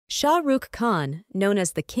Shah Rukh Khan, known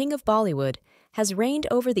as the King of Bollywood, has reigned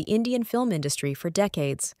over the Indian film industry for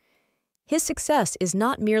decades. His success is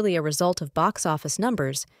not merely a result of box office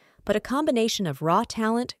numbers, but a combination of raw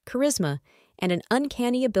talent, charisma, and an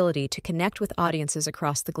uncanny ability to connect with audiences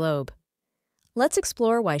across the globe. Let's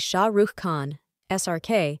explore why Shah Rukh Khan,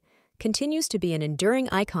 SRK, continues to be an enduring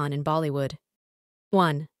icon in Bollywood.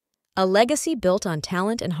 1. A legacy built on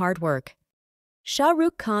talent and hard work. Shah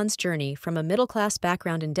Rukh Khan's journey from a middle-class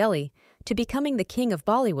background in Delhi to becoming the king of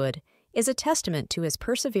Bollywood is a testament to his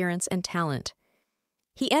perseverance and talent.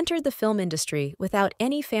 He entered the film industry without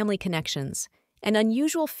any family connections, an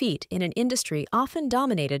unusual feat in an industry often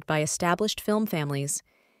dominated by established film families.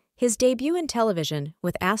 His debut in television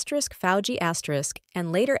with *Fauji*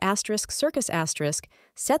 and later *Circus*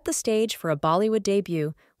 set the stage for a Bollywood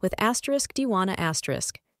debut with *Diwana*,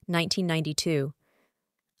 1992.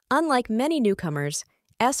 Unlike many newcomers,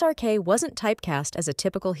 SRK wasn't typecast as a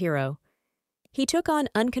typical hero. He took on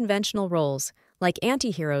unconventional roles, like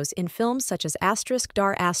anti-heroes in films such as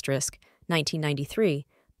 *Dar*, 1993,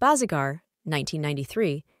 Bazigar,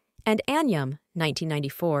 1993, and Anyam,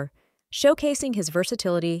 1994, showcasing his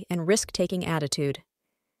versatility and risk-taking attitude.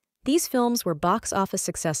 These films were box office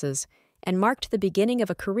successes and marked the beginning of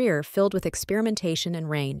a career filled with experimentation and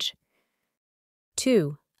range.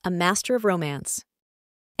 2. A master of romance.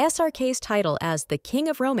 SRK's title as the King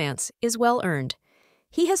of Romance is well-earned.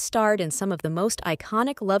 He has starred in some of the most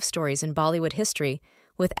iconic love stories in Bollywood history,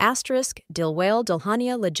 with *Dilwale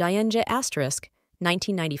Dulhania Le Jayenge*,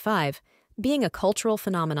 1995, being a cultural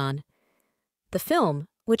phenomenon. The film,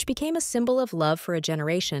 which became a symbol of love for a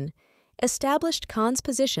generation, established Khan's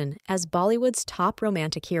position as Bollywood's top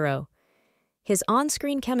romantic hero. His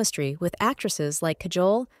on-screen chemistry with actresses like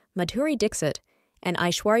Kajol, Madhuri Dixit, and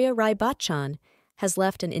Aishwarya Rai Bachchan has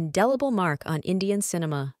left an indelible mark on Indian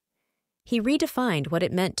cinema. He redefined what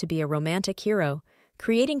it meant to be a romantic hero,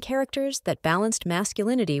 creating characters that balanced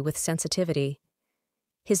masculinity with sensitivity.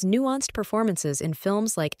 His nuanced performances in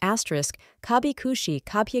films like *Kabhi Khushi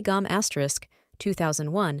Kabhie Gham*,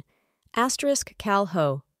 2001, *Kal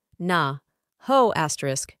Ho, Na, Ho*,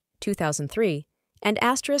 2003, and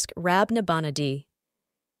 *Rab Nabana Di.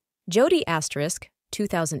 Jodi*,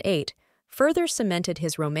 2008, further cemented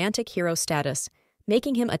his romantic hero status,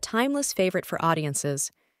 making him a timeless favorite for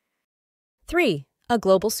audiences. 3. A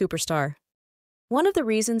global superstar. One of the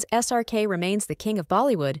reasons SRK remains the king of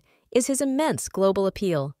Bollywood is his immense global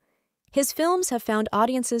appeal. His films have found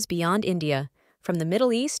audiences beyond India, from the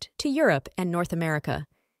Middle East to Europe and North America.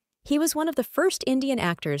 He was one of the first Indian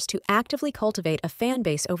actors to actively cultivate a fan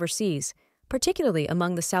base overseas, particularly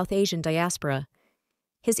among the South Asian diaspora.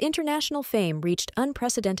 His international fame reached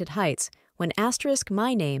unprecedented heights when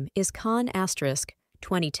 *My Name is Khan*,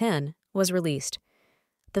 2010, was released.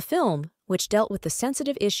 The film, which dealt with the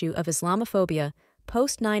sensitive issue of Islamophobia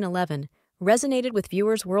post-9/11, resonated with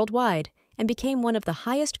viewers worldwide and became one of the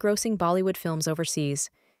highest-grossing Bollywood films overseas.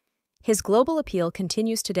 His global appeal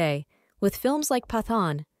continues today, with films like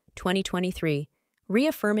Pathan, 2023,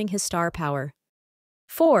 reaffirming his star power.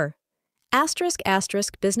 4.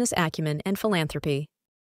 Business acumen and philanthropy.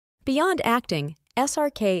 Beyond acting,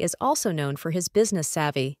 SRK is also known for his business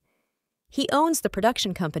savvy. He owns the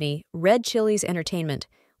production company Red Chillies Entertainment,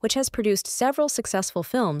 which has produced several successful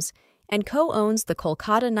films, and co-owns the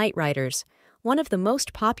Kolkata Knight Riders, one of the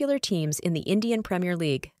most popular teams in the Indian Premier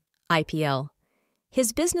League, IPL.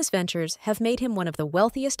 His business ventures have made him one of the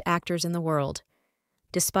wealthiest actors in the world.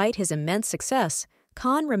 Despite his immense success,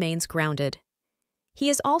 Khan remains grounded. He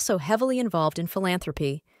is also heavily involved in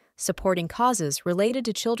philanthropy, supporting causes related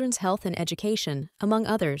to children's health and education, among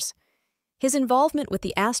others. His involvement with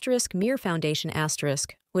the *Mir Foundation*,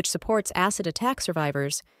 which supports acid attack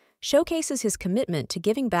survivors, showcases his commitment to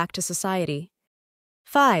giving back to society.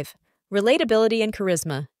 5. Relatability and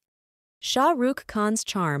charisma. Shah Rukh Khan's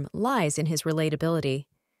charm lies in his relatability.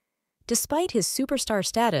 Despite his superstar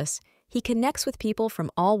status, he connects with people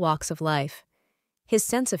from all walks of life. His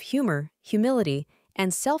sense of humor, humility,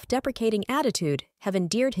 and self-deprecating attitude have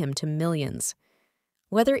endeared him to millions.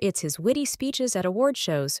 Whether it's his witty speeches at award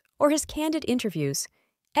shows or his candid interviews,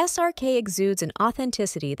 SRK exudes an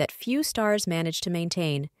authenticity that few stars manage to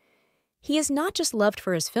maintain. He is not just loved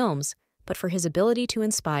for his films, but for his ability to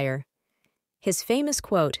inspire. His famous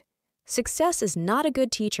quote, "Success is not a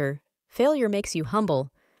good teacher, failure makes you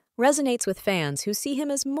humble," resonates with fans who see him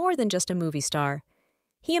as more than just a movie star.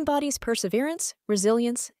 He embodies perseverance,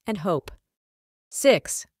 resilience, and hope.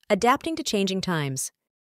 6. Adapting to changing times.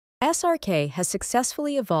 SRK has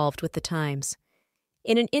successfully evolved with the times.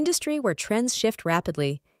 In an industry where trends shift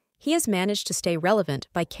rapidly, he has managed to stay relevant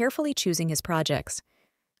by carefully choosing his projects.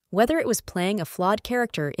 whether it was playing a flawed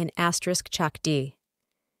character in Chak D.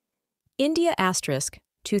 India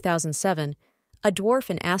 2007, a dwarf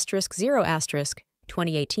in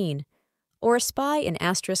 2018, or a spy in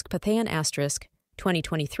Pathan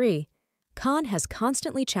 2023, Khan has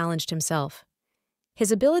constantly challenged himself.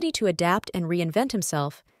 His ability to adapt and reinvent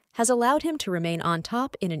himself has allowed him to remain on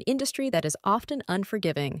top in an industry that is often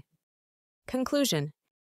unforgiving. Conclusion: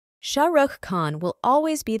 Shah Rukh Khan will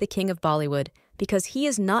always be the king of Bollywood because he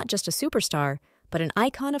is not just a superstar, but an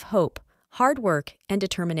icon of hope, hard work, and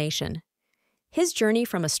determination. His journey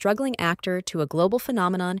from a struggling actor to a global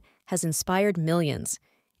phenomenon has inspired millions,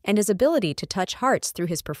 and his ability to touch hearts through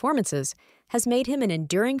his performances has made him an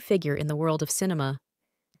enduring figure in the world of cinema.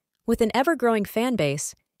 With an ever-growing fan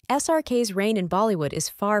base, SRK's reign in Bollywood is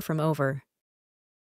far from over.